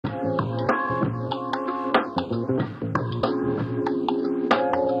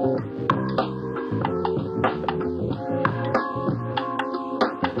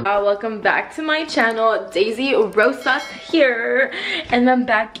welcome back to my channel. Daisy Rosas here, and I'm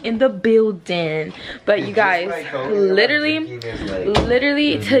back in the building. But you guys, literally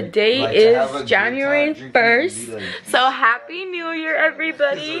today is January 1st, so happy new year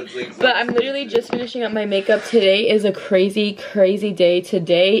everybody. But I'm literally just finishing up my makeup. Today is a crazy day.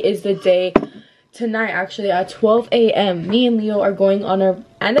 Today is the day. Tonight, actually, at 12 a.m., me and Leo are going on our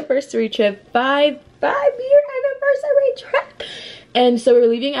anniversary trip, five-year anniversary trip. And so we're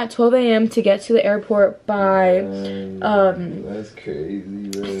leaving at 12 a.m. to get to the airport by that's crazy,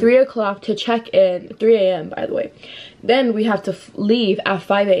 man. 3 o'clock to check in. 3 a.m. by the way. Then we have to leave at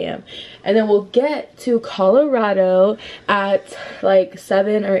 5 a.m. and then we'll get to Colorado at like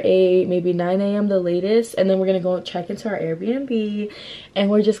 7 or 8, maybe 9 a.m. the latest, and then we're gonna go check into our Airbnb, and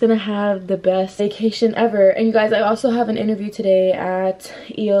we're just gonna have the best vacation ever. And you guys, I also have an interview today at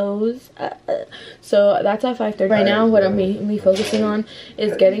EOS, so that's at 5:30. Right now what I'm mainly focusing on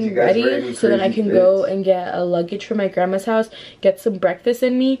is getting ready so that I can go and get a luggage from my grandma's house, get some breakfast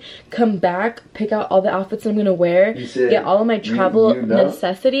in me, come back, pick out all the outfits I'm gonna wear, get all of my travel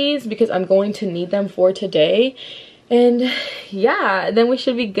necessities because I'm going to need them for today. And yeah, then we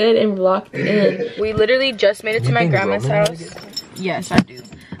should be good and locked in. We literally just made it to my grandma's house. Yes, I do.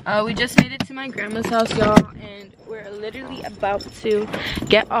 We just made it to my grandma's house, y'all, and we're literally about to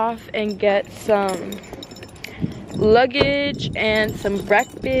get off and get some luggage and some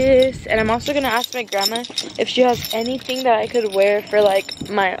breakfast. And I'm also gonna ask my grandma if she has anything that I could wear for like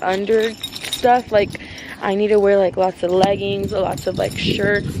my under stuff. Like I need to wear like lots of leggings, lots of like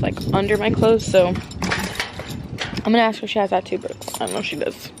shirts like under my clothes, so I'm gonna ask her if she has that too, but I don't know if she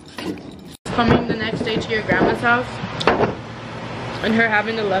does. Coming the next day to your grandma's house and her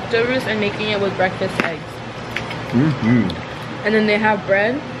having the leftovers and making it with breakfast eggs. And then they have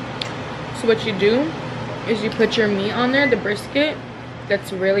bread. So what you do is you put your meat on there, the brisket,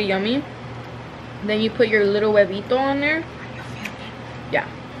 that's really yummy. Then you put your little huevito on there. Yeah.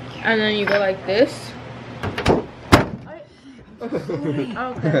 And then you go like this.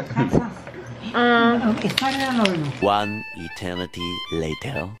 Okay. One eternity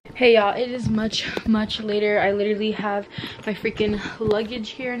later. Hey y'all, it is much later. I literally have my freaking luggage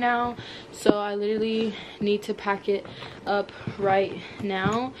here now, so I literally need to pack it up right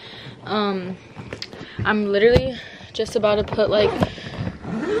now. I'm literally just about to put like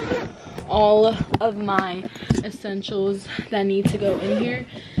all of my essentials that need to go in here.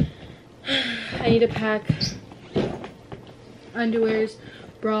 I need to pack underwears,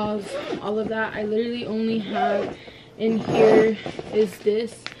 bras, all of that. I literally only have in here is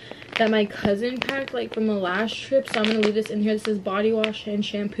this that my cousin packed like from the last trip, so I'm gonna leave this in here. This is body wash and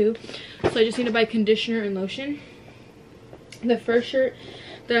shampoo, so I just need to buy conditioner and lotion. The first shirt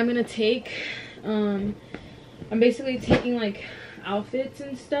that I'm gonna take, I'm basically taking like outfits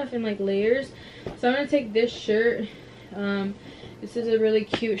and stuff and like layers, so I'm gonna take this shirt. This is a really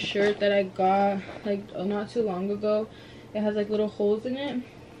cute shirt that I got like not too long ago. It has like little holes in it.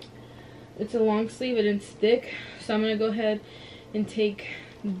 It's a long sleeve and it's thick, so I'm gonna go ahead and take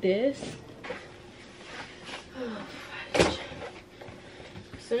this. As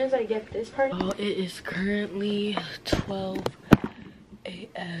soon as I get this part. Oh, it is currently 12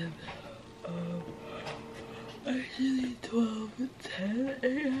 a.m. Actually 12:10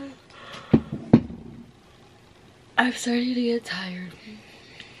 a.m. I'm starting to get tired.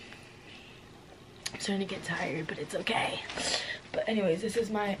 I'm starting to get tired, but it's okay. But anyways, this is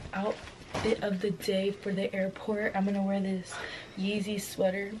my outfit of the day for the airport. I'm gonna wear this Yeezy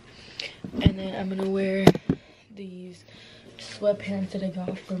sweater, and then I'm gonna wear these sweatpants that I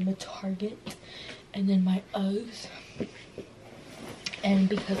got from the Target, and then my Uggs. And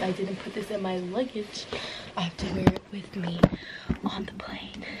because I didn't put this in my luggage, I have to wear it with me on the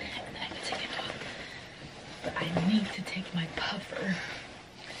plane, and then I can take it off. But I need to take my puffer.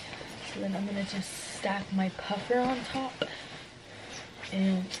 So then I'm gonna just stack my puffer on top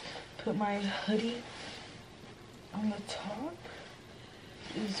and put my hoodie on the top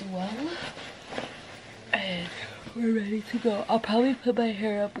as well. And we're ready to go. I'll probably put my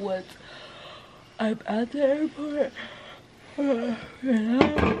hair up once I'm at the airport.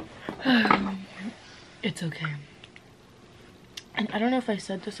 It's okay. And I don't know if I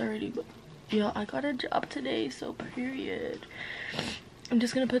said this already, but yeah, I got a job today, so period. I'm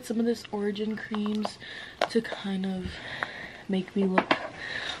just gonna put some of this Origin creams to kind of make me look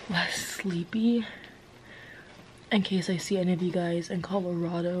less sleepy in case I see any of you guys in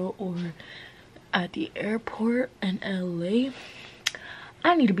Colorado or at the airport in LA.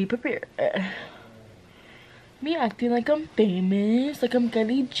 I need to be prepared. Me acting like I'm famous, like I'm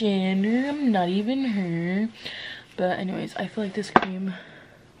Kylie Jenner. I'm not even her. But anyways, I feel like this cream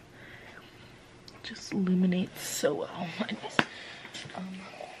just illuminates so well. Anyways,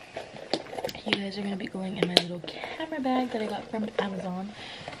 you guys are gonna be going in my little camera bag that I got from Amazon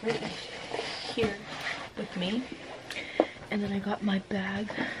right here with me. And then I got my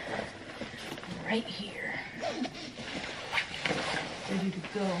bag right here, ready to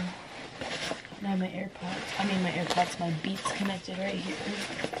go. Now my AirPods, my Beats connected right here.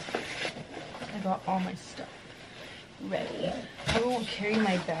 I got all my stuff ready. I won't carry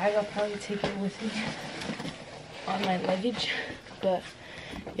my bag, I'll probably take it with me on my luggage. But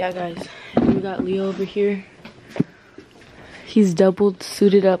yeah guys, we got Leo over here. He's double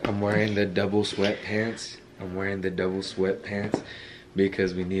suited up. I'm wearing the double sweatpants.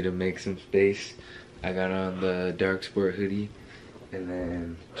 Because we need to make some space. I got on the dark sport hoodie and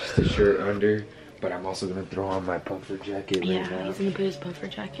then just a shirt under. But I'm also gonna throw on my puffer jacket right now. Yeah, he's gonna put his puffer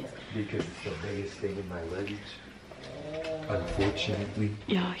jacket. Because it's the biggest thing in my luggage. Unfortunately.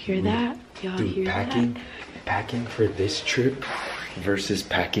 Y'all hear that? Y'all hear that? Packing for this trip versus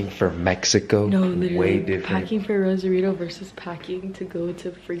packing for Mexico. No, literally. Way different. Packing for Rosarito versus packing to go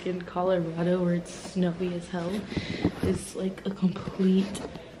to freaking Colorado where it's snowy as hell is like a complete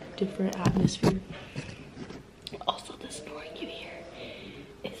different atmosphere. Also, the snoring you hear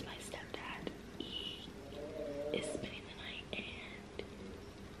is my stepdad. He is spending the night and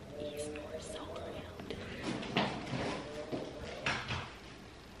he snores so loud.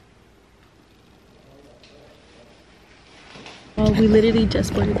 Well, we literally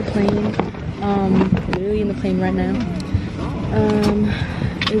just boarded the plane. Literally in the plane right now.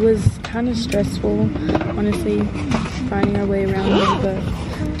 It was kind of stressful, honestly, finding our way around it, but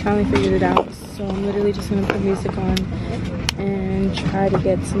finally figured it out. So I'm literally just gonna put music on and try to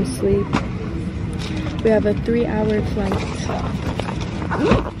get some sleep. We have a 3-hour flight.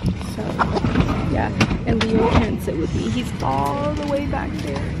 So yeah, and Leo can't sit with me. He's all the way back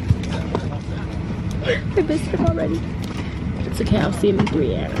there. I missed him already. It's okay, I'll see him in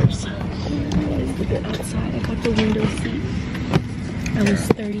 3 hours. It's a bit outside. I got the window seat. I was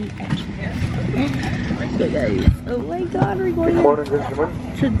 30 extra. But guys, oh my god, we're going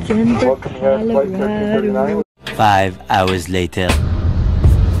to Denver, Colorado. 5 hours later.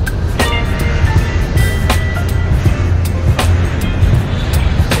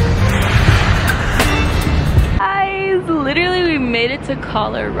 Guys, literally we made it to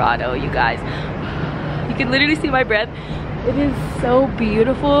Colorado, you guys. You can literally see my breath. It is so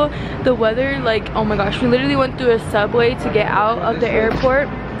beautiful. The weather, like, oh my gosh, we literally went through a subway to get out of the airport.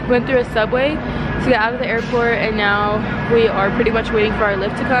 Went through a subway to get out of the airport, and now we are pretty much waiting for our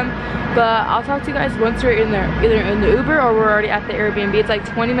lift to come. But I'll talk to you guys once we're in there, either in the Uber or we're already at the Airbnb. It's like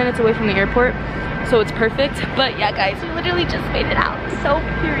 20 minutes away from the airport, so it's perfect. But yeah guys, we literally just made it out. So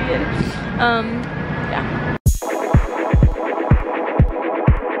period. Yeah.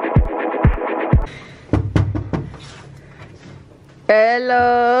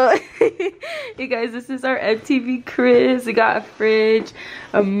 Hello. You guys, this is our MTV Cribs. We got a fridge,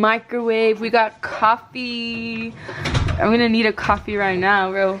 a microwave, we got coffee. I'm gonna need a coffee right now,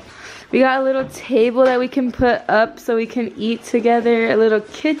 bro. We got a little table that we can put up so we can eat together, a little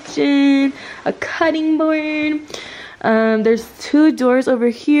kitchen, a cutting board. There's 2 doors over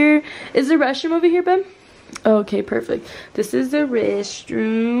here. Is the restroom over here, babe? Okay, perfect. This is the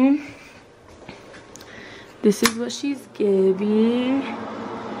restroom. This is what she's giving.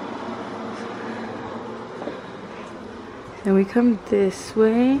 Then we come this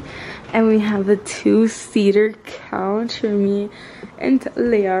way and we have a 2-seater couch for me and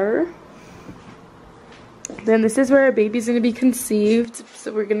Leo. Then this is where our baby's gonna be conceived.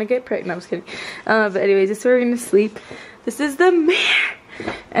 So we're gonna get pregnant. No, I was kidding. But anyways, this is where we're gonna sleep. This is the mirror.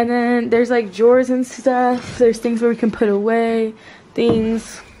 And then there's like drawers and stuff. There's things where we can put away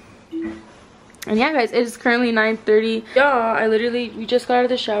things. And yeah guys, it is currently 9:30. Yeah, we just got out of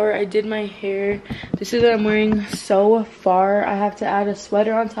the shower. I did my hair. This is what I'm wearing so far. I have to add a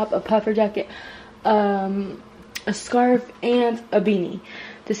sweater on top, a puffer jacket, a scarf, and a beanie.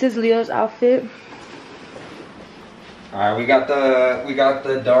 This is Leo's outfit. Alright, we got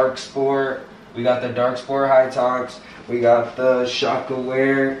the dark sport. We got the dark sport high tops. We got the Shaka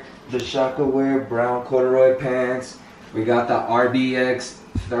wear brown corduroy pants. We got the RDX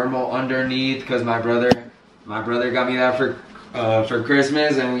thermal underneath because my brother got me that for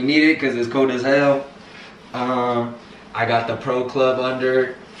Christmas and we need it because it's cold as hell. I got the Pro Club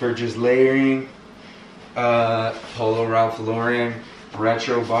under for just layering. Polo Ralph Lauren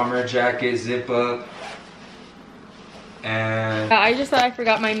retro bomber jacket zip up. And I just thought I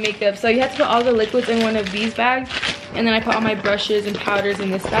forgot my makeup, so you have to put all the liquids in one of these bags, and then I put all my brushes and powders in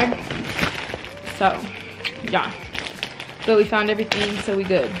this bag. So yeah, but we found everything, so we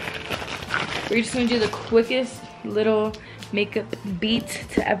good. we're just gonna do the quickest little makeup beat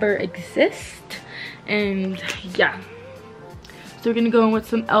to ever exist. And yeah, so we're gonna go in with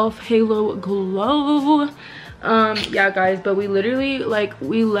some e.l.f. Halo Glow. Yeah guys, but we literally, like,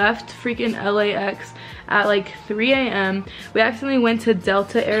 we left freaking LAX at like 3 a.m. we accidentally went to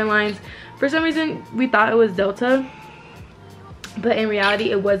Delta Airlines. For some reason we thought it was Delta, but in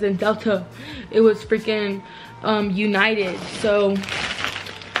reality it wasn't Delta, it was freaking United. So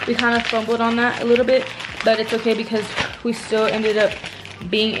we kind of fumbled on that a little bit, but it's okay because we still ended up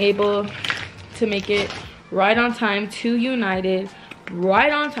being able to make it right on time to United,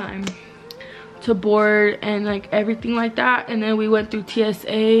 right on time to board and like everything like that. And then we went through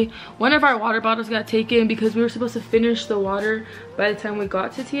TSA. One of our water bottles got taken because we were supposed to finish the water by the time we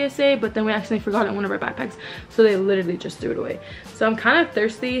got to TSA, but then we accidentally forgot it in one of our backpacks, so they literally just threw it away. So I'm kind of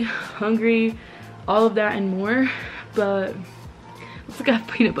thirsty, hungry, all of that and more, but looks like I have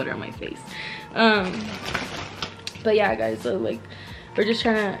peanut butter on my face. But yeah guys, so like we're just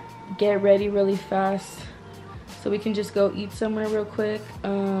trying to get ready really fast so we can just go eat somewhere real quick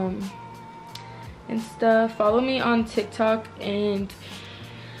and stuff. Follow me on TikTok and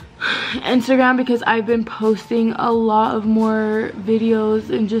Instagram because I've been posting a lot of more videos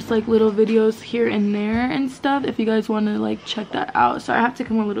and just like little videos here and there and stuff, if you guys want to like check that out. So I have to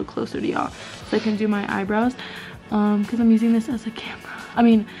come a little closer to y'all so I can do my eyebrows because I'm using this as a camera, I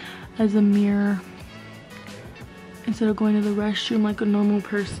mean as a mirror, instead of going to the restroom like a normal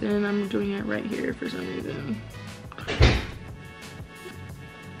person. I'm doing it right here for some reason.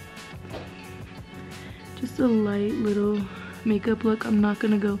 Just a light little makeup look. I'm not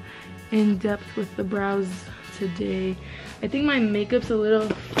gonna go in depth with the brows today. I think my makeup's a little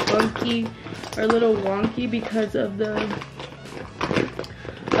funky or a little wonky because of the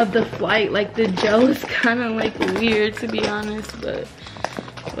flight. Like the gel is kind of like weird, to be honest, but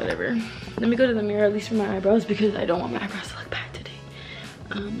whatever. Let me go to the mirror at least for my eyebrows because I don't want my eyebrows to look bad today.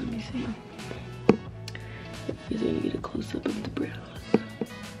 Let me see. You're gonna get a close up of the brows.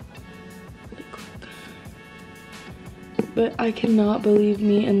 But I cannot believe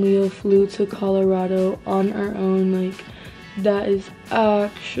me and Leo flew to Colorado on our own. Like, that is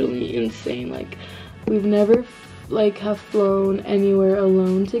actually insane. Like, we've never like have flown anywhere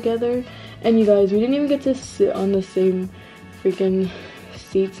alone together. And you guys, we didn't even get to sit on the same freaking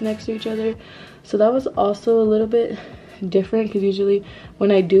seats next to each other. So that was also a little bit different because usually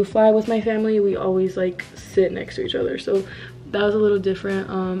when I do fly with my family, we always like sit next to each other. So that was a little different.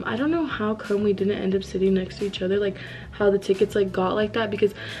 I don't know how come we didn't end up sitting next to each other, like how the tickets like got like that,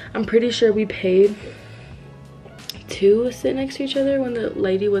 because I'm pretty sure we paid to sit next to each other when the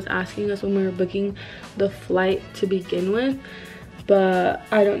lady was asking us when we were booking the flight to begin with, but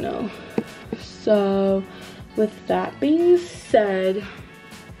I don't know. So with that being said,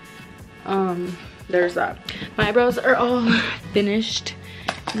 there's that. My eyebrows are all finished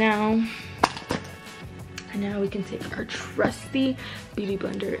now. And now we can take our trusty beauty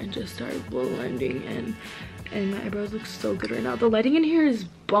blender and just start blending in. And my eyebrows look so good right now. The lighting in here is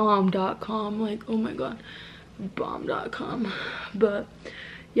bomb.com. Like, oh my god, bomb.com. But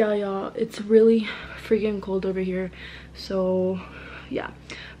yeah, y'all, it's really freaking cold over here. So yeah,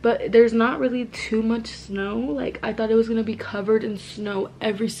 but there's not really too much snow. Like, I thought it was gonna be covered in snow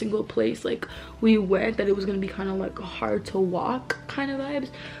every single place like we went, that it was gonna be kind of like hard to walk kind of vibes,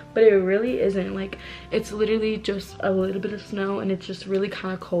 but it really isn't. Like, it's literally just a little bit of snow and it's just really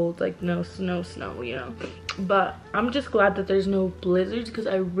kind of cold, like no snow, you know. But I'm just glad that there's no blizzards because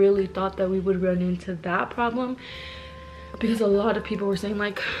I really thought that we would run into that problem, because a lot of people were saying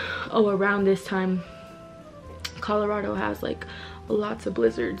like, oh, around this time Colorado has like lots of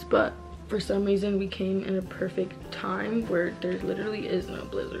blizzards, but for some reason we came in a perfect time where there literally is no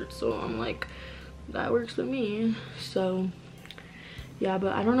blizzard. So I'm like, that works for me. So yeah,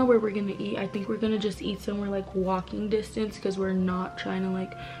 but I don't know where we're gonna eat. I think we're gonna just eat somewhere like walking distance because we're not trying to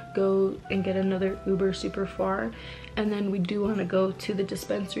like go and get another Uber super far. And then we do want to go to the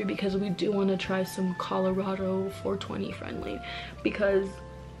dispensary because we do want to try some Colorado 420 friendly, because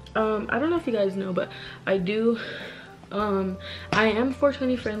I don't know if you guys know, but I do I am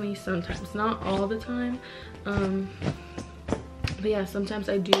 420 friendly sometimes, not all the time, but yeah, sometimes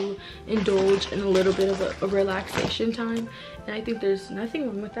I do indulge in a little bit of a relaxation time, and I think there's nothing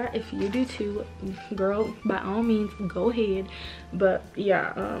wrong with that. If you do too, girl, by all means go ahead. But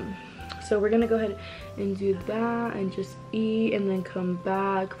yeah, so we're gonna go ahead and do that and just eat and then come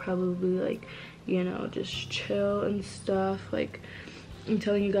back, probably like, you know, just chill and stuff. Like, I'm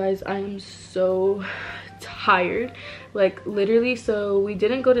telling you guys, I am so tired, like literally. So we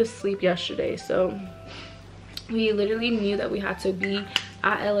didn't go to sleep yesterday, so we literally knew that we had to be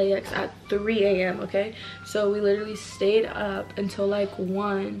at LAX at 3 a.m. okay, so we literally stayed up until like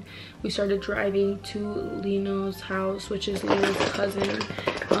 1. We started driving to Lino's house, which is Leo's cousin,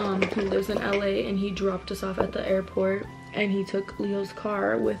 who lives in LA, and he dropped us off at the airport, and he took Leo's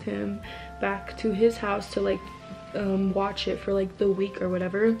car with him back to his house to like watch it for like the week or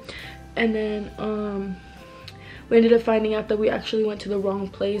whatever. And then we ended up finding out that we actually went to the wrong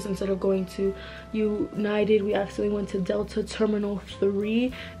place. Instead of going to United, we actually went to Delta Terminal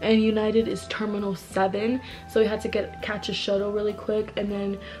 3, and United is Terminal 7. So we had to catch a shuttle really quick, and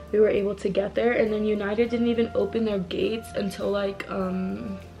then we were able to get there. And then United didn't even open their gates until like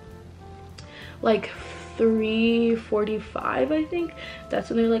 3:45, I think. That's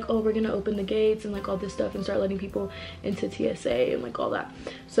when they're like, oh, we're gonna open the gates and like all this stuff and start letting people into TSA and like all that.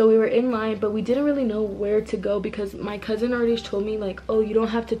 So we were in line, but we didn't really know where to go because my cousin already told me like, oh, you don't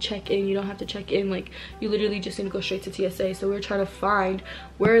have to check in, you don't have to check in, like you literally just need to go straight to TSA. So we were trying to find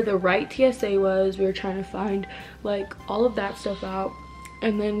where the right TSA was. We were trying to find like all of that stuff out,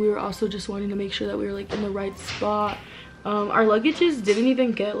 and then we were also just wanting to make sure that we were like in the right spot. Our luggages didn't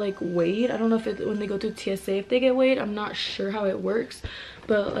even get like weighed. I don't know if when they go through TSA if they get weighed. I'm not sure how it works,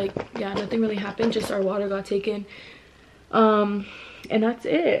 but like yeah, nothing really happened, just our water got taken, and that's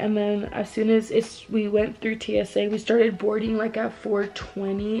it. And then as soon as we went through TSA, we started boarding like at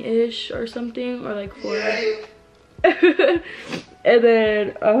 4:20 ish or something, or like 4. And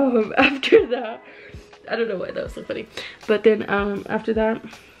then after that, I don't know why that was so funny, but then after that,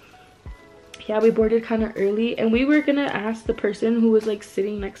 yeah, we boarded kind of early, and we were gonna ask the person who was like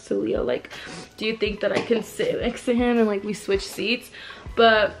sitting next to Leo, like, do you think that I can sit next to him, and like we switched seats,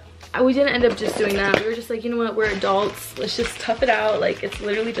 but we didn't end up just doing that. We were just like, you know what, we're adults, let's just tough it out, like it's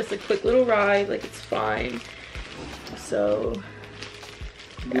literally just a quick little ride, like it's fine. So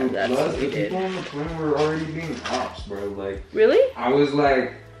yeah, dude, that's plus, what we the did. people on the plane were already being ops, bro. Like, Really? I was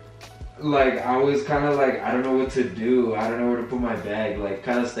like I was kind of like, I don't know what to do, I don't know where to put my bag, like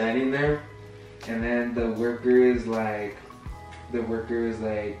kind of standing there. And then the worker is like,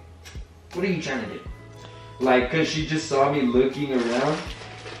 what are you trying to do? Like, cause she just saw me looking around,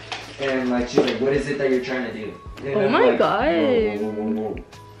 and like she's like, what is it that you're trying to do? And Oh I'm my like, god. Whoa.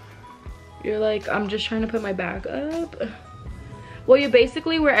 You're like, I'm just trying to put my bag up. Well, you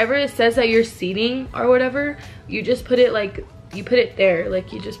basically, wherever it says that you're seating or whatever, you just put it like, you put it there,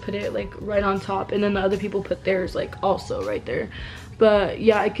 like you just put it like right on top, and then the other people put theirs like also right there. But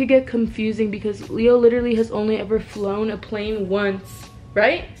yeah, it could get confusing because Leo literally has only ever flown a plane once,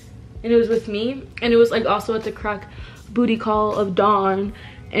 right? And it was with me, and it was like also at the crack booty call of dawn,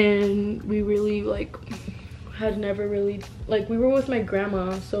 and we really like had never really, like, we were with my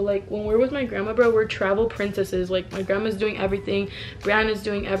grandma, so like when we're with my grandma, bro, we're travel princesses. Like my grandma's doing everything, Brianna's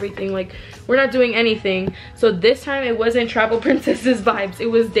doing everything, like we're not doing anything. So this time it wasn't travel princesses vibes, it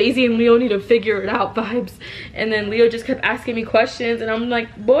was Daisy and Leo need to figure it out vibes. And then Leo just kept asking me questions, and I'm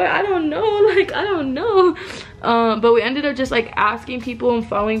like, boy, I don't know, like I don't know. But we ended up just like asking people and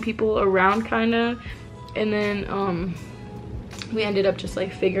following people around kind of, and then we ended up just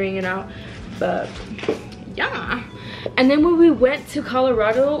like figuring it out. But yeah, and then when we went to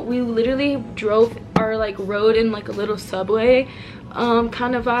Colorado, we literally drove our like road in like a little subway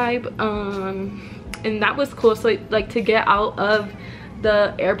kind of vibe, and that was cool. So like to get out of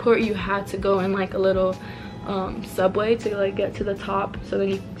the airport, you had to go in like a little subway to like get to the top, so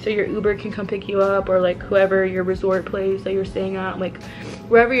then your Uber can come pick you up, or like whoever your resort place that you're staying at, like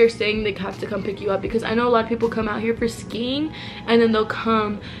wherever you're staying, they have to come pick you up. Because I know a lot of people come out here for skiing, and then they'll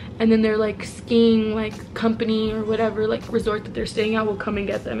come and then they're like skiing like company or whatever like resort that they're staying at will come and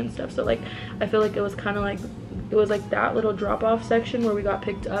get them and stuff. So like I feel like it was kind of like, it was like that little drop-off section where we got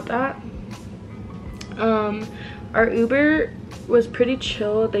picked up at. Our Uber was pretty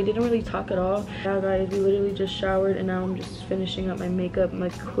chill, they didn't really talk at all. Yeah guys, we literally just showered, and now I'm just finishing up my makeup, my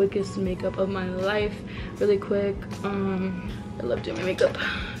quickest makeup of my life, really quick. I love doing my makeup.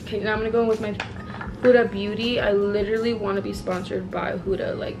 Okay, now I'm gonna go in with my Huda Beauty. I literally want to be sponsored by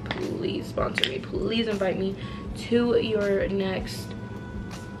Huda, like please sponsor me, please invite me to your next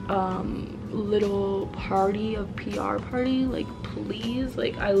little party of PR party, like please,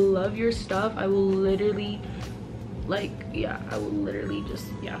 like I love your stuff. I will literally, like, yeah, I will literally just,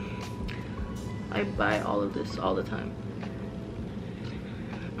 yeah, I buy all of this all the time.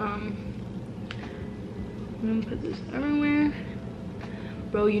 I'm gonna put this everywhere.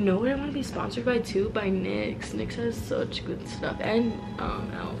 Bro, you know what I want to be sponsored by too? By NYX. NYX has such good stuff, and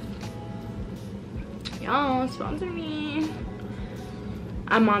Elf. Y'all sponsor me.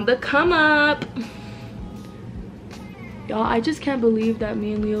 I'm on the come up. Y'all, I just can't believe that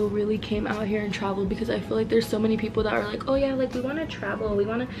me and Leo really came out here and traveled, because I feel like there's so many people that are like, oh yeah, like we want to travel, we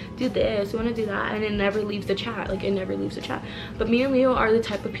want to do this, we want to do that, and it never leaves the chat. Like it never leaves the chat. But me and Leo are the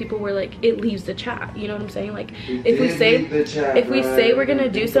type of people where like it leaves the chat. You know what I'm saying? Like if we say we're gonna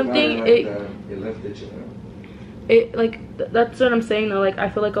do something, it left the chat. That's what I'm saying though. Like I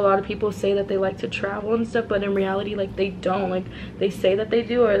feel like a lot of people say that they like to travel and stuff, but in reality like they don't. Like they say that they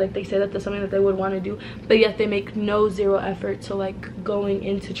do, or like they say that there's something that they would want to do, but yet they make zero effort to like going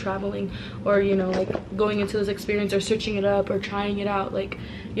into traveling, or you know, like going into this experience, or searching it up, or trying it out. Like,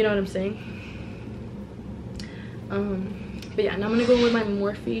 you know what I'm saying? But yeah, now I'm gonna go with my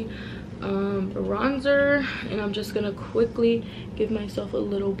Morphe bronzer, and I'm just gonna quickly give myself a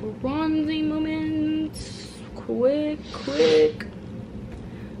little bronzing moment. Quick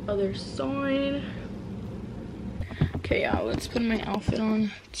other side. Okay, yeah, let's put my outfit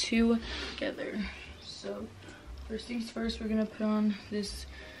on together. So first things first, we're gonna put on this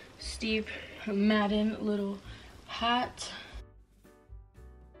Steve Madden little hat.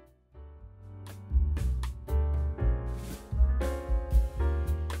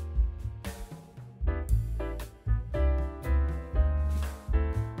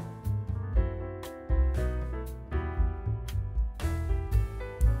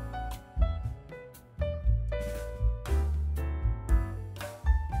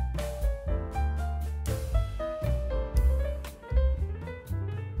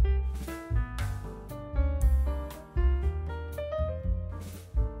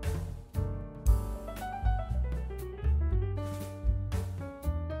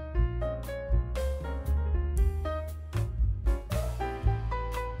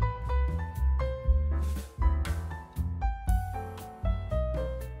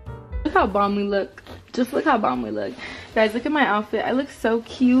 Look how bomb we look. Just look how bomb we look. Guys, look at my outfit. I look so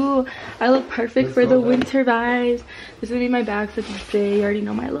cute. I look perfect for the winter vibes. This is gonna be my bag for today. You already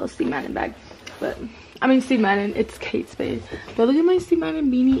know my little Steve Madden bag. But, I mean Steve Madden, it's Kate Spade. But look at my Steve Madden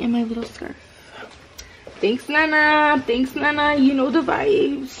beanie and my little scarf. Thanks, Nana. Thanks, Nana. You know the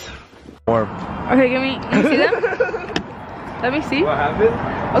vibes. Warm. Okay, let me see them. Let me see. What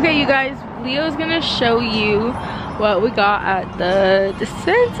happened? Okay, you guys, Leo's gonna show you what we got at the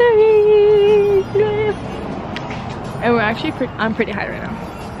dispensary. And we're actually I'm pretty high right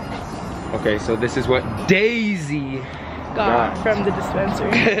now. Okay, so this is what Daisy got from the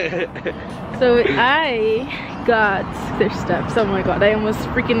dispensary. So I got their stuff. Oh my god, I almost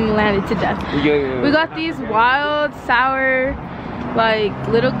freaking landed to death. We got these wild sour like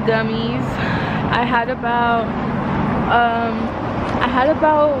little gummies. I had about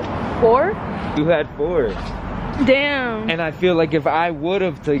 4. You had 4. Damn. And I feel like if I would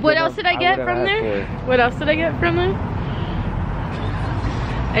have taken What else did I get from there? What else did I get from there?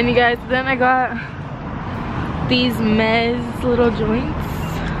 And you guys, then I got these mez little joints.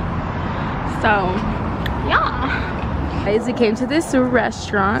 So, yeah. Guys, we came to this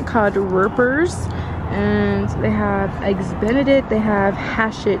restaurant called Rupers, and they have eggs Benedict, they have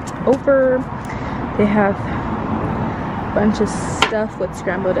hash it over, they have a bunch of stuff with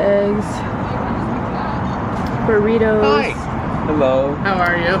scrambled eggs, burritos. Hi. Hello. How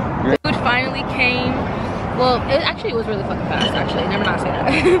are you? Food finally came. Well, it actually was really fucking fast, actually. Never mind say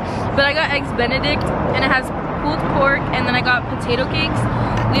that. But I got eggs Benedict, and it has pulled pork, and then I got potato cakes.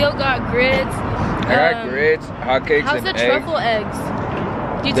 Leo got grits. I got grits, hotcakes, how's and the truffle eggs?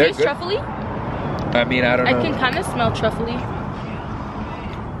 Do you taste good. truffly? I mean, I don't know. I can kind of smell truffly.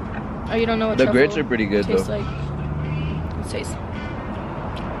 Oh, you don't know what the truffle grits are pretty good tastes though. like? Let's taste.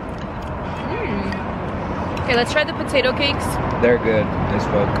 Okay, let's try the potato cakes. They're good as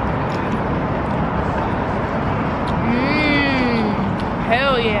fuck.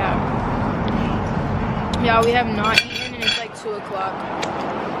 Hell yeah. Yeah, we have not eaten and it's like 2 o'clock.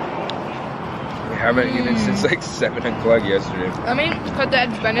 We haven't eaten since like 7 o'clock yesterday. Let me cut the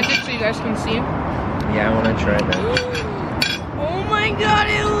eggs Benedict so you guys can see. Yeah, I want to try that. Oh my god,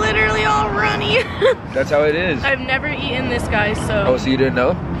 it's literally all runny. That's how it is. I've never eaten this, guys, so. Oh, so you didn't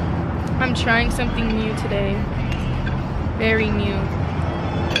know? I'm trying something new today. Very new.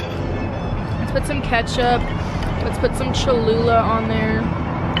 Let's put some ketchup. Let's put some Cholula on there.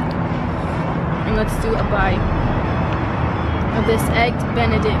 And let's do a bite of this egg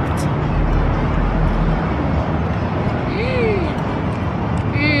Benedict.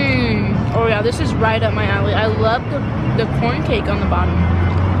 Oh yeah, this is right up my alley. I love the corn cake on the bottom.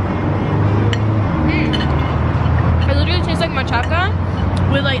 It literally tastes like machaca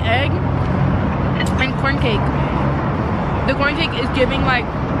with like egg and corn cake. The corn cake is giving like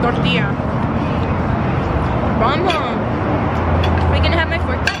tortilla. Bomb bomb. Are you gonna have my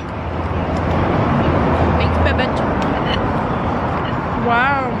fork back? Thanks, baby.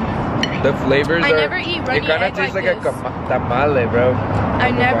 The flavors I never eat runny It kind of egg tastes like like this. a tamale, bro.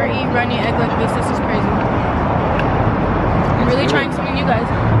 I never eat runny egg like this. This is crazy. I'm really trying something new, guys.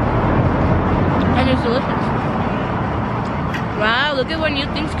 And it's delicious. Wow, look at what new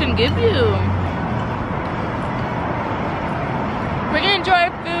things can give you. We're gonna enjoy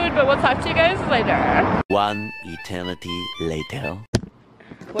our food, but we'll talk to you guys later. One eternity later.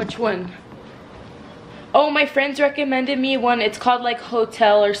 Which one? Oh, my friends recommended me one. It's called like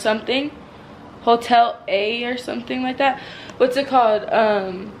Hotel or something. Hotel A or something like that. What's it called?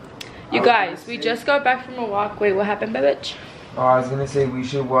 You guys, we just got back from a walk. Wait, what happened, bitch? Oh, I was gonna say we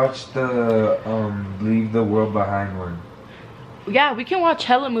should watch the Leave the World Behind one. Yeah, we can watch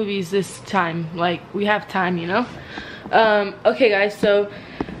hella movies this time. Like, we have time, you know? Okay, guys, so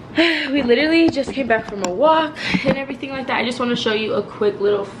we literally just came back from a walk and everything like that. I just want to show you a quick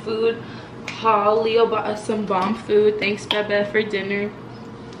little food haul. Leo bought us some bomb food. Thanks, Bebe, for dinner.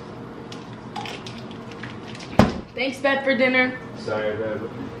 Thanks, Beb, for dinner. Sorry, Beb.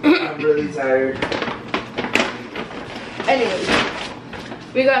 I'm really tired. Anyways,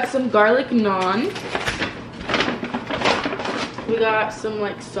 we got some garlic naan. We got some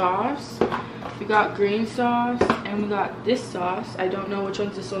like sauce. We got green sauce, and we got this sauce. I don't know which one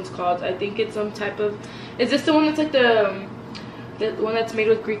this one's called. I think it's some type of. Is this the one that's like the one that's made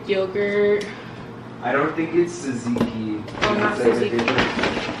with Greek yogurt? I don't think it's tzatziki. Oh, not It's like a tzatziki. different-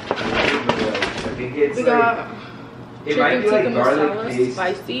 I think it's We like. got It might be chicken like tikka garlic masala, paste.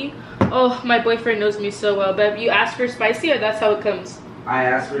 spicy. Oh, my boyfriend knows me so well. But you ask for spicy, or that's how it comes? I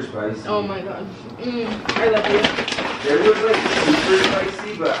asked for spicy. Oh my god. I love you. There was like super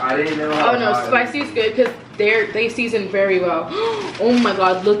spicy, but I didn't know how. Oh no, hot it spicy is good because they season very well. Oh my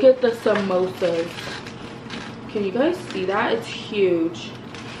god, look at the samosas. Can you guys see that? It's huge.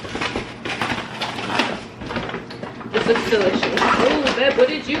 This looks delicious. Oh, babe, what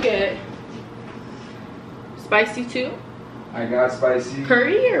did you get? Spicy too? I got spicy.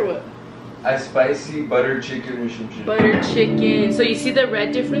 Curry or what? A spicy butter chicken or some shit. Butter chicken. So you see the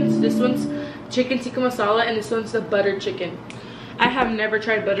red difference? This one's chicken tikka masala and this one's the butter chicken. I have never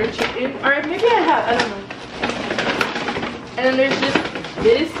tried butter chicken. Or maybe I have, I don't know. And then there's just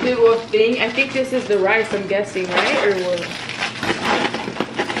this little thing. I think this is the rice, I'm guessing, right? Or what?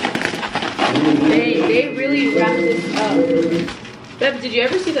 They really wrap this up. Beb, did you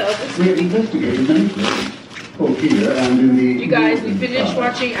ever see the Elvis movie? You guys, we finished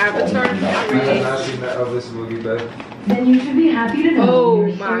watching Avatar 3. I have not seen that Elvis movie, babe. Then you should be happy to know. Oh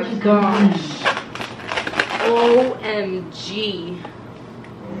your my source is gosh. OMG.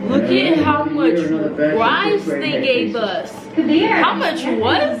 Look at how much rice they gave us. How much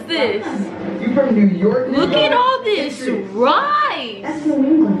was this? You from New York? Look at all this rice. That's New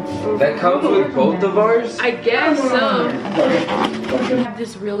England. That comes with both of ours? I guess so. I have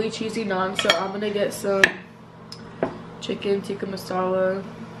this really cheesy naan, so I'm gonna get some chicken tikka masala.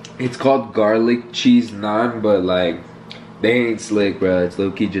 It's called garlic cheese naan, but like, they ain't slick, bro. It's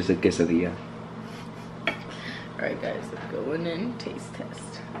low-key just a quesadilla. Alright guys, let's go in and taste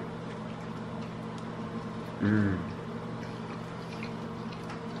test.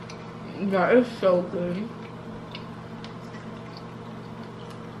 That is so good.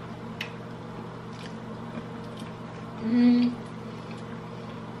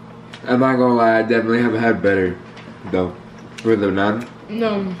 I'm not gonna lie, I definitely have had better, though, for the naan.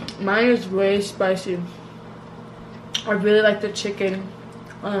 No, mine is way spicy. I really like the chicken.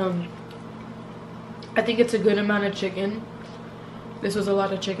 I think it's a good amount of chicken. This was a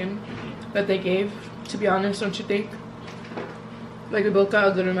lot of chicken that they gave, to be honest, don't you think? Like, we both got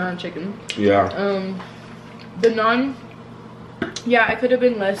a good amount of chicken. Yeah. The naan, yeah, I could have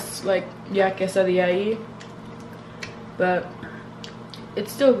been less, like, yeah, quesadilla-y, but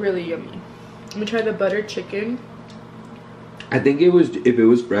it's still really yummy. Let me try the butter chicken. I think it was, if it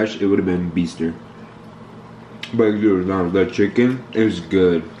was fresh, it would have been beaster. But dude, no, the chicken is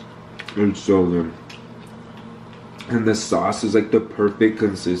good. It's so good. And the sauce is like the perfect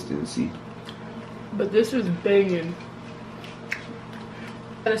consistency. But this is banging.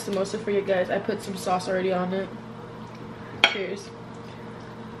 Got a samosa for you guys. I put some sauce already on it. Cheers.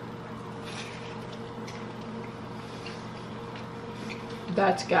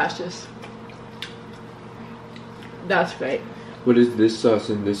 That's gaseous. That's great. What does this sauce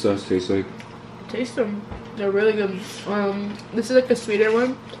and this sauce taste like? Taste them. They're really good. This is like a sweeter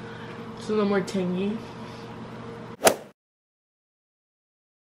one. It's a little more tangy.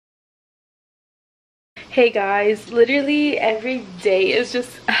 Hey guys, literally every day is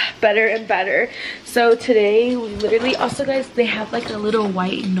just better and better. So today we literally, also guys, they have like a little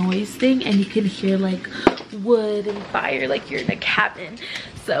white noise thing and you can hear like wood and fire like you're in a cabin.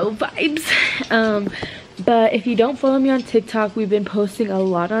 So vibes. But if you don't follow me on TikTok, we've been posting a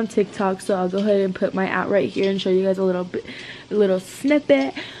lot on TikTok, so I'll go ahead and put my out right here and show you guys a little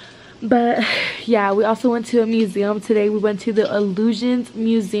snippet. But yeah, we also went to a museum today. We went to the Illusions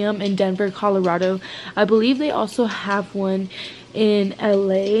Museum in Denver, Colorado. I believe they also have one in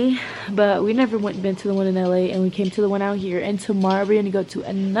LA, but we never been to the one in LA, and we came to the one out here. And tomorrow we're gonna go to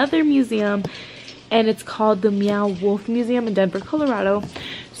another museum, and it's called the Meow Wolf Museum in Denver, Colorado.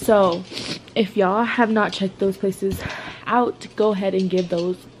 So if y'all have not checked those places out, go ahead and give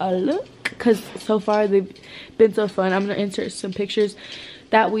those a look, because so far they've been so fun. I'm gonna insert some pictures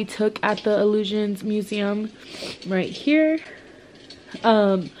that we took at the Illusions Museum right here.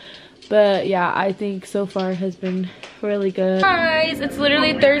 But yeah, I think so far has been really good. Guys, it's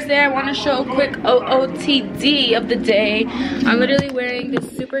literally Thursday. I want to show a quick OOTD of the day. I'm literally wearing this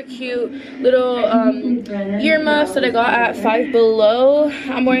super cute little earmuffs that I got at Five Below.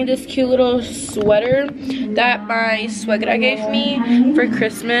 I'm wearing this cute little sweater that my suegra gave me for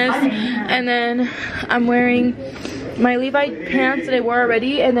Christmas, and then I'm wearing my Levi pants that I wore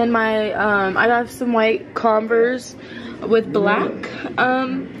already, and then my I got some white Converse with black.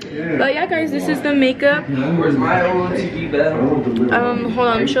 But yeah guys, this is the makeup. Where's my OOTD bell? Hold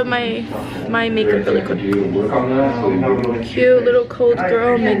on, show my makeup really quick. Cute little cold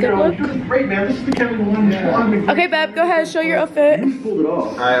girl makeup look. Okay babe, go ahead, show your outfit.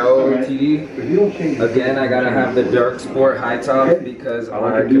 Alright, OOTD. Again, I gotta have the dark sport high top because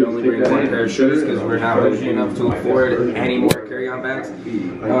I could only bring one pair of shoes because we're not rich enough to afford any more carry-on bags.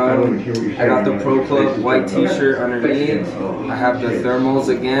 I got the Pro Club white t-shirt underneath. I have the thermals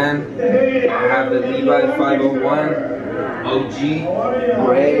again. I have the Levi 501 OG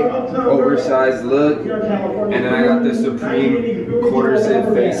gray oversized look, and then I got the Supreme quarter zip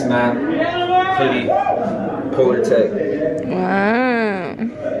face mat hoodie Polar Tech. Wow.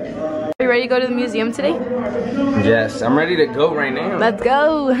 Are you ready to go to the museum today? Yes, I'm ready to go right now. Let's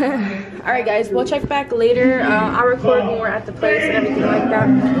go. Alright guys, we'll check back later. I'll record more at the place and everything like that.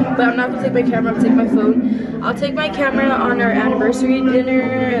 But I'm not gonna take my camera, I'm taking my phone. I'll take my camera on our anniversary dinner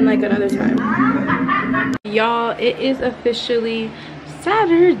and like another time. Y'all, it is officially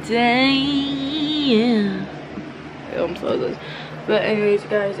Saturday. Yeah. I'm so good. But anyways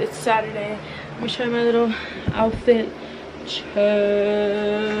guys, it's Saturday. Let me show you my little outfit. Check.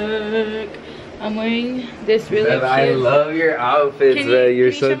 I'm wearing this really cute. I love your outfits, bro.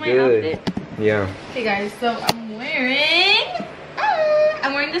 You're so good. Yeah. Hey guys, so I'm wearing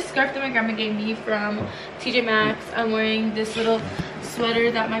this scarf that my grandma gave me from TJ Maxx. I'm wearing this little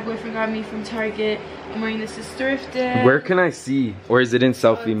sweater that my boyfriend got me from Target. I'm wearing this is thrifted. Where can I see? Or is it in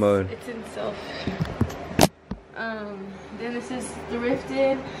selfie mode? It's in self. Then this is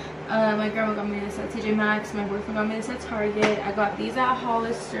thrifted. My grandma got me this at TJ Maxx. My boyfriend got me this at Target. I got these at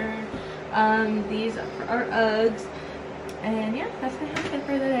Hollister. These are Uggs. And yeah, that's my outfit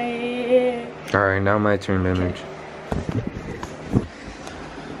for the day. Alright, now my turn to image.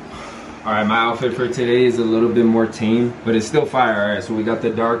 Alright, my outfit for today is a little bit more tame, but it's still fire. Alright, so we got the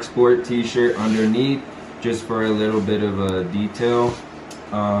dark sport t-shirt underneath, just for a little bit of a detail.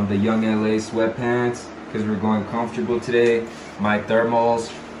 The Young LA sweatpants, because we're going comfortable today. My thermals,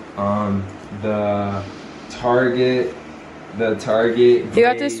 the Target. You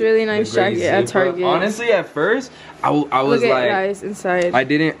got this really nice jacket at Target. Honestly, at first, I was Look like, guys, inside.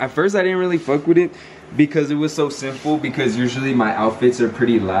 At first I didn't really fuck with it because it was so simple, because usually my outfits are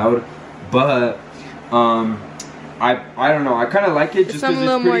pretty loud. But I don't know, I kind of like it just because it's a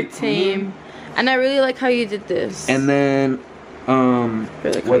little more tame. And I really like how you did this. And then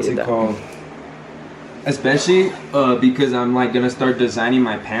what's it called? Especially because I'm like gonna start designing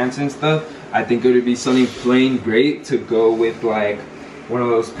my pants and stuff. I think it would be something plain great to go with like one of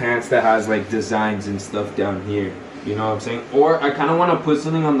those pants that has like designs and stuff down here. You know what I'm saying? Or I kind of want to put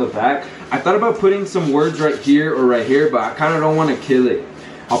something on the back. I thought about putting some words right here or right here, but I kind of don't want to kill it.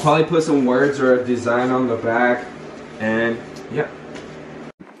 I'll probably put some words or a design on the back, and yeah.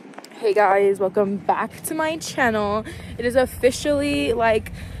 Hey guys, welcome back to my channel. It is officially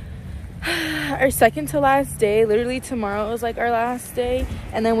like our second to last day. Literally tomorrow is like our last day,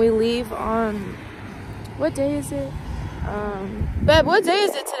 and then we leave on, what day is it? Babe, what day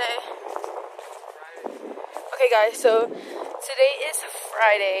is it today? Okay guys, so today is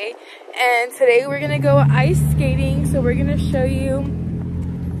Friday, and today we're gonna go ice skating. So we're gonna show you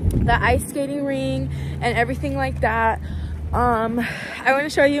the ice skating ring and everything like that. I want to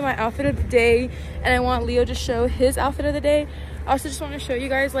show you my outfit of the day, and I want Leo to show his outfit of the day. I also just want to show you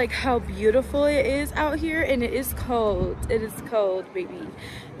guys like how beautiful it is out here, and it is cold. It is cold, baby.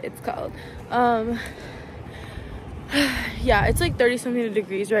 It's cold. Yeah, it's like 30 something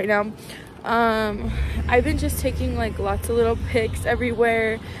degrees right now. I've been just taking like lots of little pics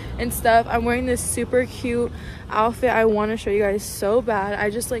everywhere and stuff. I'm wearing this super cute outfit. I want to show you guys so bad. I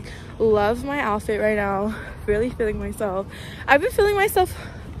just like love my outfit right now. Really feeling myself. I've been feeling myself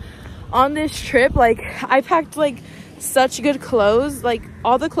on this trip. Like, I packed like such good clothes. Like,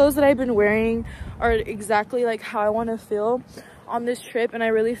 all the clothes that I've been wearing are exactly like how I want to feel on this trip, and I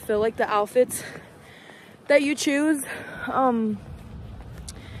really feel like the outfits that you choose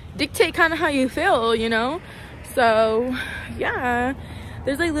dictate kind of how you feel, you know. So yeah,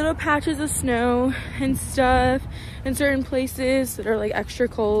 there's like little patches of snow and stuff in certain places that are like extra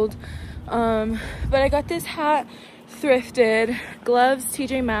cold, but I got this hat thrifted, gloves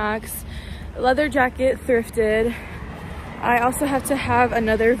TJ Maxx, leather jacket thrifted. I also have to have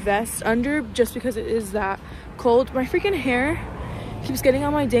another vest under just because it is that cold. My freaking hair keeps getting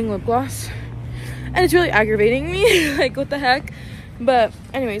on my dang lip gloss and it's really aggravating me. Like, what the heck. But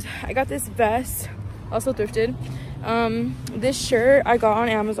anyways, I got this vest, also thrifted. This shirt I got on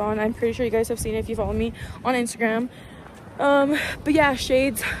Amazon. I'm pretty sure you guys have seen it if you follow me on Instagram. But yeah,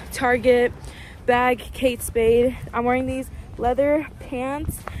 shades, Target, bag, Kate Spade. I'm wearing these leather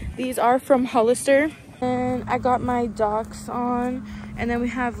pants. These are from Hollister. And I got my Docs on, and then we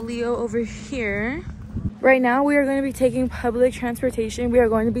have Leo over here. Right now we are going to be taking public transportation. We are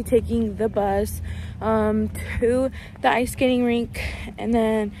going to be taking the bus to the ice skating rink, and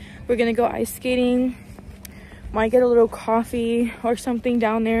then we're gonna go ice skating. Might get a little coffee or something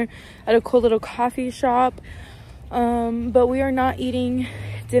down there at a cool little coffee shop, but we are not eating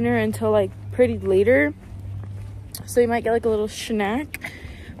dinner until like pretty later, so you might get like a little snack,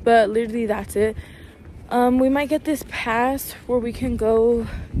 but literally that's it. We might get this pass where we can go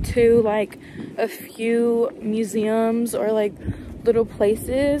to like a few museums or like little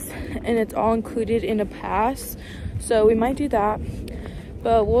places, and it's all included in a pass, so we might do that,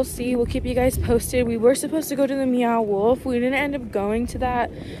 but we'll see. We'll keep you guys posted. We were supposed to go to the Meow Wolf. We didn't end up going to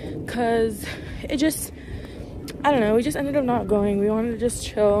that because it just, I don't know, we just ended up not going. We wanted to just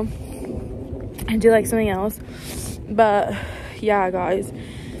chill and do like something else. But yeah, guys,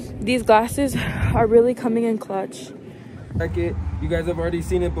 these glasses are really coming in clutch. You guys have already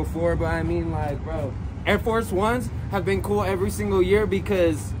seen it before, but I mean, like, bro, Air Force Ones have been cool every single year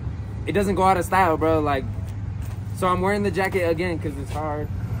because it doesn't go out of style, bro. Like, so I'm wearing the jacket again because it's hard.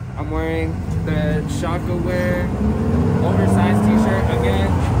 I'm wearing the Shaka Wear oversized t-shirt again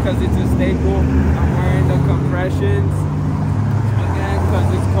because it's a staple. I'm wearing the compressions again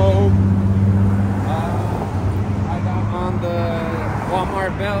because it's cold. I got on the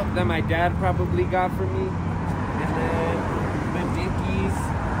Walmart belt that my dad probably got for me, and then the Dickies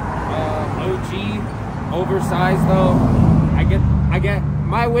OG oversized though. I get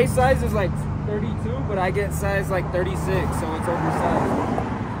my waist size is like 32, but I get size like 36, so it's oversized.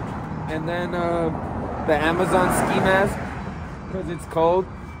 And then the Amazon ski mask because it's cold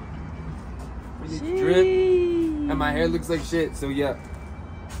and it's drip, and my hair looks like shit, so yeah.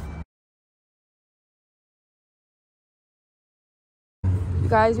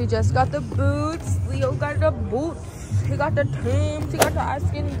 Guys, we just got the boots. Leo got the boots. He got the Timbs. He got the ice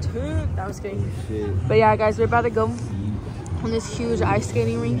skating Timbs. That was kidding. But yeah, guys, we're about to go on this huge ice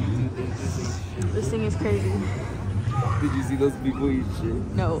skating rink. This thing is crazy. Did you see those people eat shit?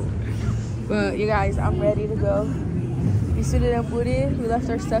 No. But you guys, I'm ready to go. We suited and booted. We left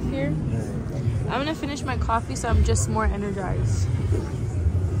our stuff here. I'm gonna finish my coffee, so I'm just more energized.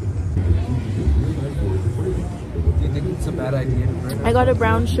 Do you think it's a bad idea to break? I got a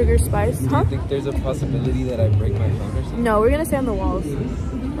brown sugar spice. Do you think there's a possibility that I break my phone or something? No, we're gonna stay on the walls.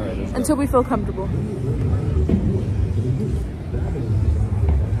 Alright, let's go. Until we feel comfortable.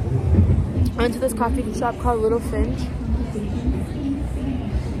 I went to this coffee shop called Little Finch.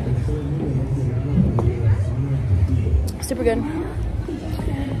 Super good.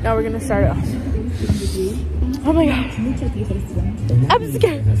 Now we're gonna start it off. Oh my god. I'm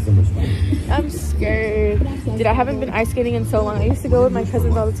scared. I'm scared. Dude, I haven't been ice skating in so long. I used to go with my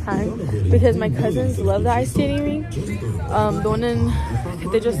cousins all the time because my cousins love the ice skating rink. The one in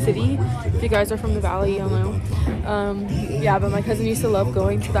Cathedral City. If you guys are from the valley, you'll know. Yeah, but my cousin used to love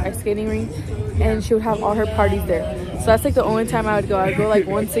going to the ice skating rink, and she would have all her parties there. So that's like the only time I would go. I would go like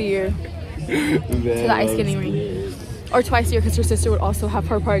once a year to the ice skating rink. Or twice a year because her sister would also have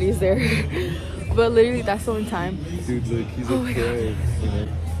her parties there. But literally, that's the only time. Dude, look, he's oh my god.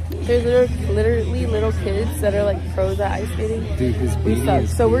 There's literally little kids that are like pros at ice skating. Dude, his We beanie suck.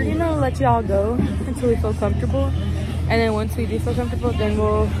 is So we're cool. gonna let y'all go until we feel comfortable, and then once we do feel comfortable, then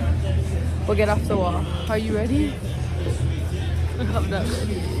we'll get off the wall. Are you ready? I'm not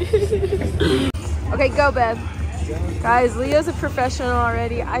ready. Okay, go, Bev. Guys, Leo's a professional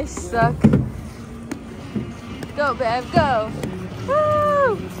already. I suck. Go, Bev, go.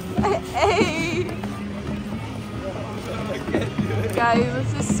 Woo! Hey! Guys,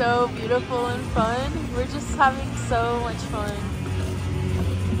 this is so beautiful and fun. We're just having so much fun.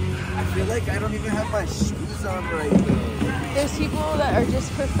 I feel like I don't even have my shoes on right now. There's people that are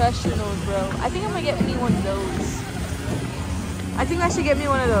just professionals, bro. I think I'm gonna get me one of those. I think I should get me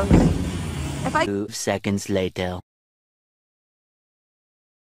one of those. If I 2 seconds later.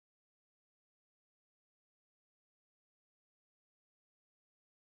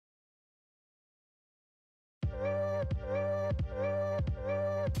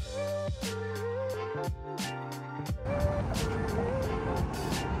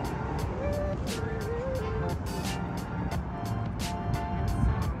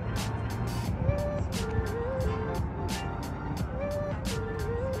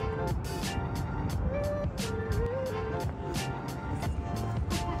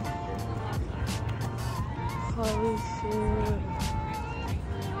 Holy shit.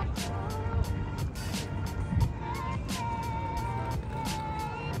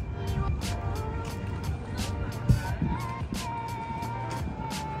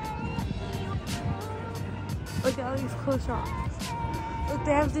 Look at all these cool shops. Look,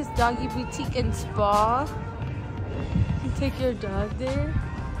 they have this doggy boutique and spa. You can take your dog there.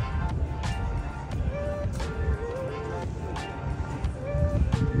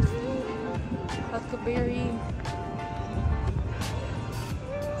 Huckleberry.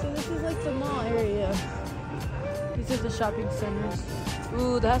 So this is like the mall area. These are the shopping centers.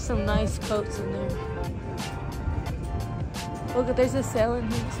 Ooh, they have some nice coats in there. Look, there's a sale in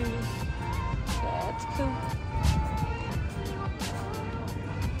here too. That's cool.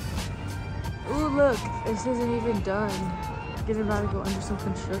 Ooh, look, this isn't even done. Getting about to go under some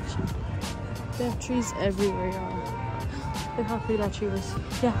construction. They have trees everywhere, y'all. Look how pretty that tree was.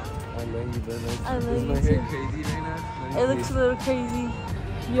 Yeah. I love you, but I love is my you hair too. crazy right now? It looks a little crazy.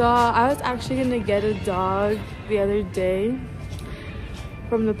 Y'all, I was actually gonna get a dog the other day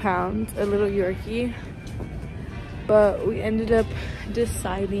from the pound, a little Yorkie. But we ended up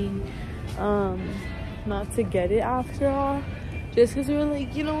deciding not to get it after all. Just because we were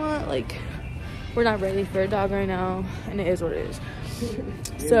like, you know what, like, we're not ready for a dog right now, and it is what it is.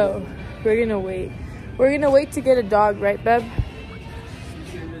 So we're gonna wait. We're gonna wait to get a dog, right, Beb?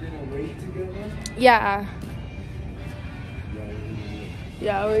 Yeah.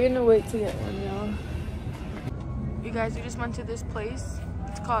 Yeah, we're gonna wait to get one, y'all. You guys, we just went to this place.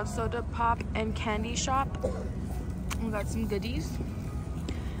 It's called Soda Pop and Candy Shop. We got some goodies.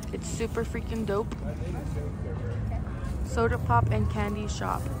 It's super freaking dope. Soda Pop and Candy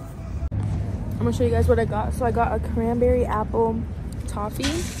Shop. I'm gonna show you guys what I got. So I got a cranberry apple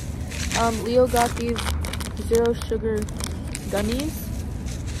toffee. Leo got these 0 sugar gummies.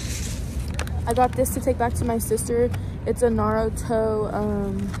 I got this to take back to my sister. It's a Naruto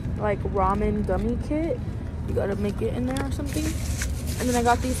like ramen gummy kit. You gotta make it in there or something. And then I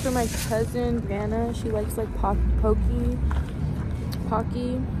got these for my cousin Vanna. She likes like Pocky.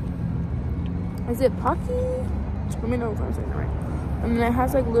 Is it Pocky? Let me know if I'm saying it right. And then it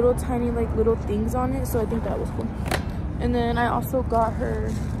has like little tiny like little things on it, so I think that was cool. And then I also got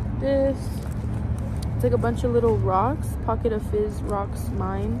her this. It's like a bunch of little rocks, Pocket of Fizz rocks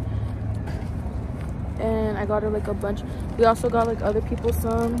mine. And I got her like a bunch. We also got like other people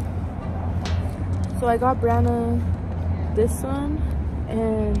some. So I got Brianna this one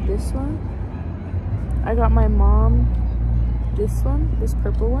and this one. I got my mom this one, this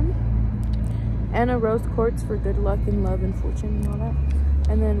purple one. And a rose quartz for good luck and love and fortune and all that.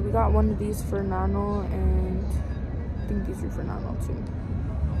 And then we got one of these for Nano, and I think these are for Nano too.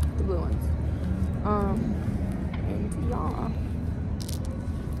 The blue ones. And yeah.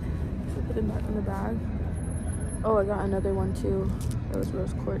 So put them back in the bag. Oh, I got another one too. That was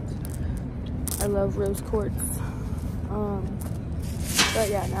rose quartz. I love rose quartz. But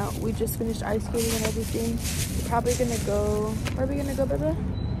yeah, now we just finished ice skating and everything. We're probably gonna go. Where are we gonna go, baby?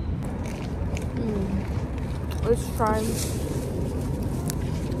 Let's try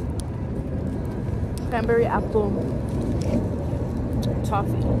cranberry apple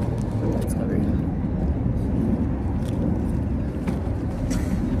toffee. Let's go.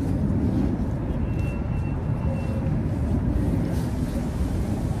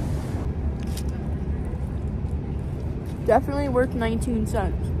 Definitely worth 19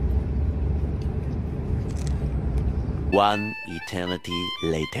 cents. One eternity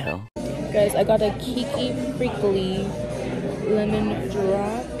later. Guys, I got a Kiki Prickly lemon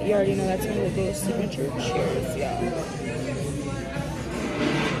drop. You already know that's my little signature. Cheers, y'all.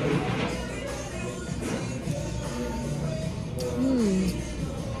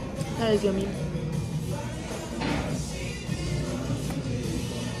 That is yummy.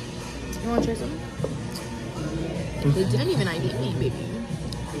 You want to try some? They didn't even ID me, baby.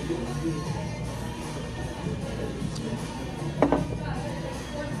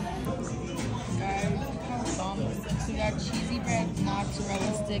 We got cheesy bread,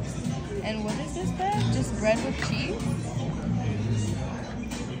 mozzarella sticks, and what is this bread? Just bread with cheese?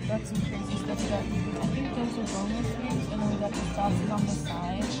 Got some crazy stuff. We got, I think those are boneless wings, and then we got the sauces on the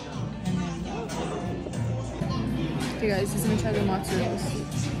side, and then yeah. Okay guys, just gonna try the mozzarella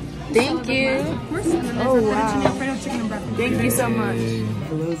sticks. Thank you. Of course, and then there's Oh, a wow. fettuccine alfredo chicken and broccoli. Thank you so much. We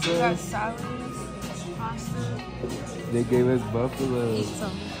got salads, pasta. They gave us buffalo. Eat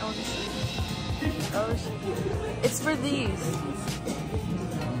some. I want to see. Oh, it's for these.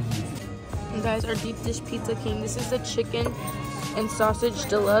 And guys, our deep dish pizza king. This is the chicken and sausage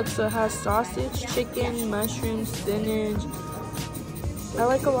deluxe. So it has sausage, chicken, mushrooms, spinach. I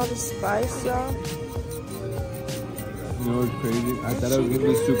like a lot of spice, y'all. You know what's crazy? I thought it was gonna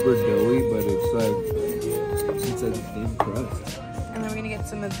be super doughy, but it's a thin crust. And then we're gonna get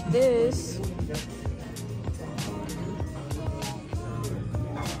some of this.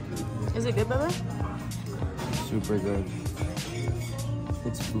 Is it good, Bubba? Super good.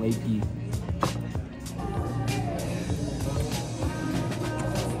 It's flaky.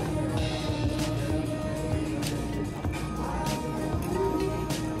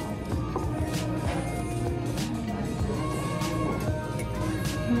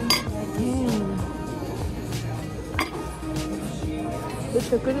 The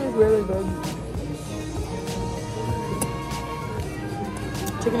chicken is really good.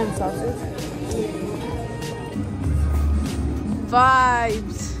 Chicken and sausage.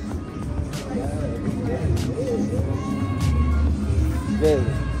 Vibes. Good.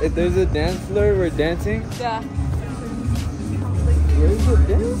 If there's a dance floor, we're dancing. Yeah. Where's the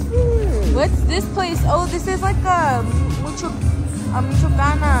dance floor? What's this place? Oh, this is like a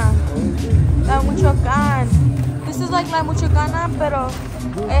Michoacana. La Michoacan. This is like La Michoacana, pero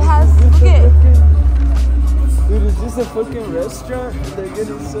it has, look at. Dude, is this a fucking restaurant? They're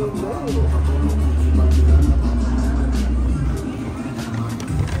getting so low.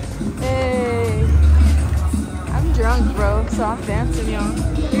 Hey. I'm drunk, bro, so I'm dancing, y'all.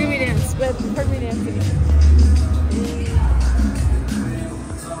 Look at me dance, but heard me dancing.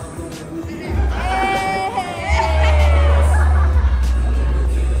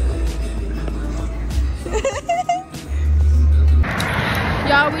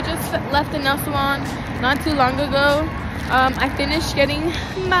 Y'all, we just left the nail salon not too long ago. I finished getting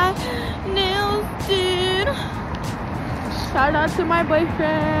my nails done. Shout out to my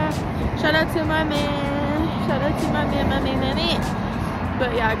boyfriend. Shout out to my man. Shout out to my man.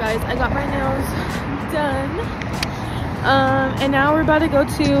 But yeah, guys, I got my nails done. And now we're about to go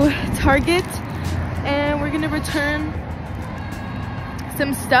to Target. And we're gonna return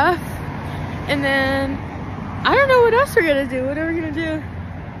some stuff. And then, I don't know what else we're gonna do. What are we gonna do?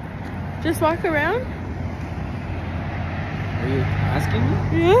 Just walk around? Are you asking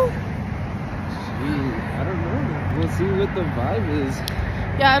me? Yeah. I don't know. We'll see what the vibe is.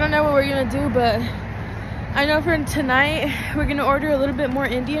 Yeah, I don't know what we're gonna do, but I know for tonight we're gonna order a little bit more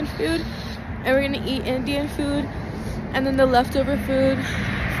Indian food, and we're gonna eat Indian food, and then the leftover food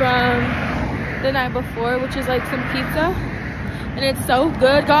from the night before, which is like some pizza, and it's so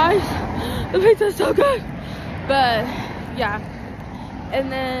good, guys. The pizza's so good. But yeah,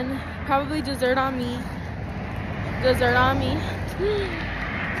 and then probably dessert on me. Dessert on me. No,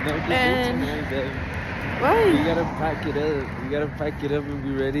 And tonight, babe. why? You gotta pack it up. You gotta pack it up and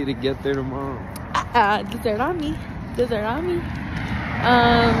be ready to get there tomorrow. Dessert on me. Dessert on me.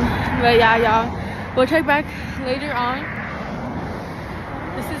 But yeah, y'all. We'll check back later on.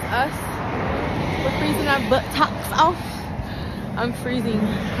 This is us. We're freezing our butt tops off. I'm freezing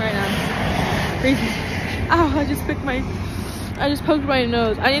right now. Freezing. Ow, I just poked my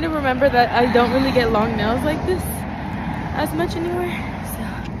nose. I need to remember that I don't really get long nails like this as much anymore. So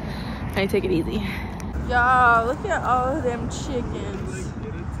I take it easy. Y'all, look at all of them chickens.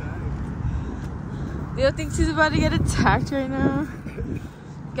 Leo thinks he's about to get attacked right now.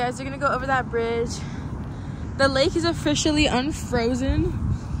 Guys, we're gonna go over that bridge. The lake is officially unfrozen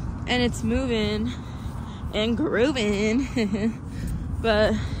and it's moving and grooving.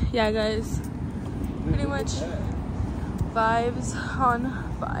 But yeah, guys, pretty much vibes on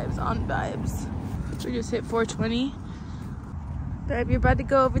vibes. We just hit 420 Babe, you're about to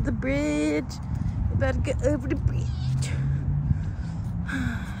go over the bridge. You're about to go over the bridge.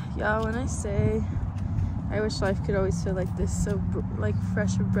 Y'all, when I say I wish life could always feel like this, so like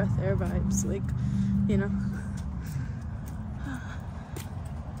fresh of breath air vibes, like, you know.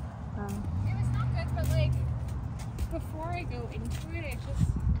 It was not good, but like before I go into it, I just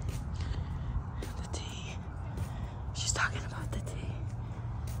The tea. She's talking about the tea.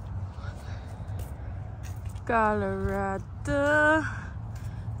 Colorado.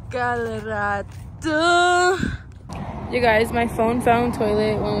 Colorado. You guys, my phone fell in the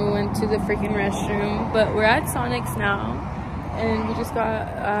toilet when we went to the freaking restroom, but we're at Sonic's now, and we just got,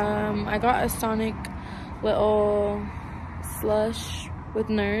 I got a Sonic little slush with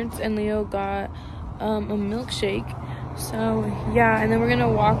nerds, and Leo got a milkshake. So yeah, and then we're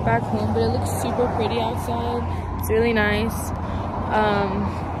gonna walk back home, but it looks super pretty outside. It's really nice.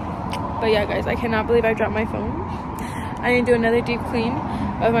 But yeah, guys, I cannot believe I dropped my phone. I need to do another deep clean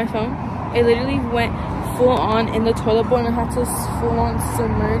of my phone. It literally went full on in the toilet bowl, and I had to full on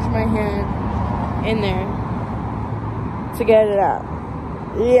submerge my hand in there to get it out.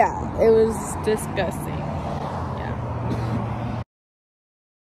 Yeah, it was disgusting. Yeah.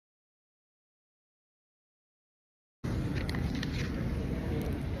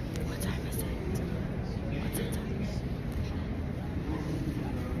 What time is it? What's the time?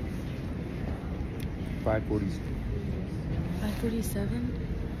 5:47. 5:47?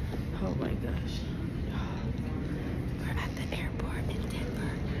 Oh my gosh. We're at the airport in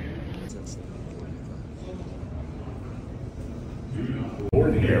Denver.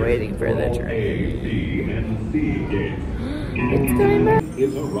 We're waiting for the train. It's coming back.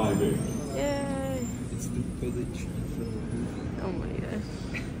 Is arriving. Yay. It's the bullet train for the movie. Oh my gosh.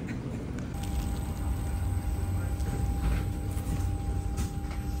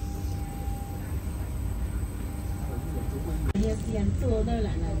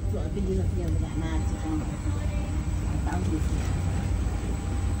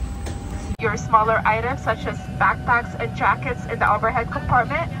 Your smaller items such as backpacks and jackets in the overhead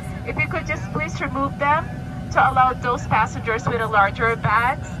compartment, if you could just please remove them to allow those passengers with a larger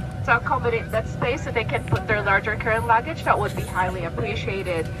bags to accommodate that space so they can put their larger carry luggage, that would be highly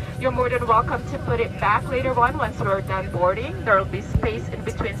appreciated. You're more than welcome to put it back later on once we're done boarding. There will be space in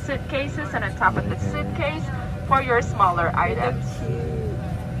between suitcases and on top of the suitcase for your smaller items.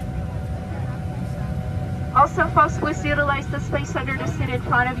 Also, folks, please utilize the space under the seat in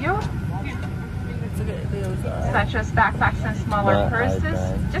front of you, such as backpacks and smaller purses.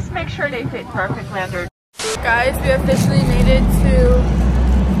 Just make sure they fit perfectly under. Guys, we officially made it to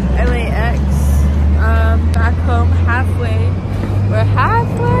LAX. Back home halfway. We're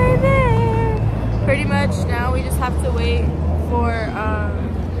halfway there. Pretty much now we just have to wait for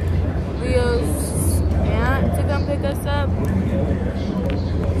Leo's aunt to come pick us up.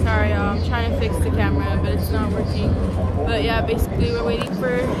 Sorry y'all, I'm trying to fix the camera, but it's not working. But yeah, basically we're waiting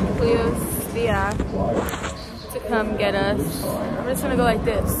for Leo's aunt to come get us. I'm just gonna go like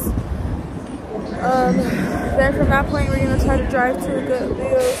this. Then from that point, we're gonna try to drive to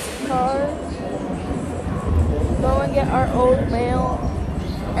Leo's car, go and get our old mail,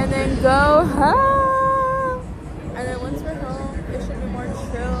 and then go home. And then once we're home, it should be more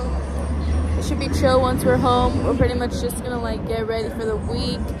chill. It should be chill once we're home. We're pretty much just gonna like get ready for the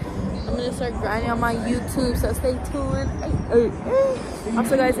week. I'm gonna start grinding on my YouTube, so stay tuned.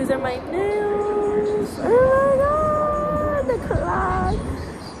 Also, guys, these are my nails. Oh my god,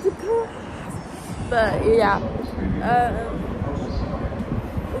 the class. But yeah,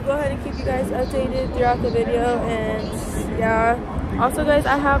 we'll go ahead and keep you guys updated throughout the video. And yeah, also guys,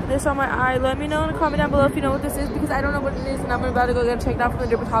 I have this on my eye. Let me know in the comment down below if you know what this is, because I don't know what it is, and I'm about to go get it checked out from the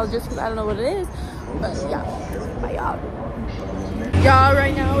dermatologist because I don't know what it is. But yeah, bye y'all. Y'all,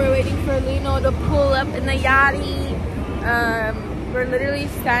 right now we're waiting for Lino to pull up in the Yachty. We're literally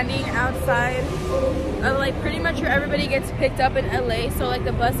standing outside of like pretty much where everybody gets picked up in LA. So like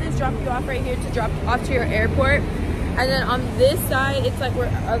the buses drop you off right here to drop off to your airport, and then on this side it's like where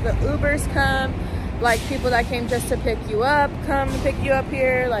the Ubers come, like people that came just to pick you up come to pick you up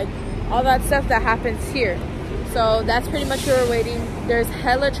here, like all that stuff that happens here. So that's pretty much where we're waiting. There's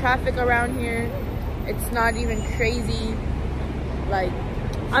hella traffic around here. It's not even crazy. Like,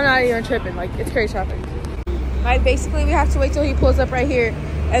 I'm not even tripping. Like, it's crazy traffic. Right, basically we have to wait till he pulls up right here,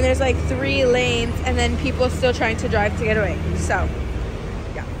 and there's like 3 lanes, and then people still trying to drive to get away. So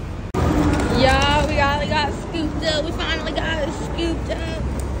yeah, we got scooped up. We finally got scooped up.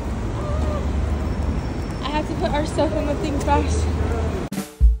 I have to put our stuff in the thing fast.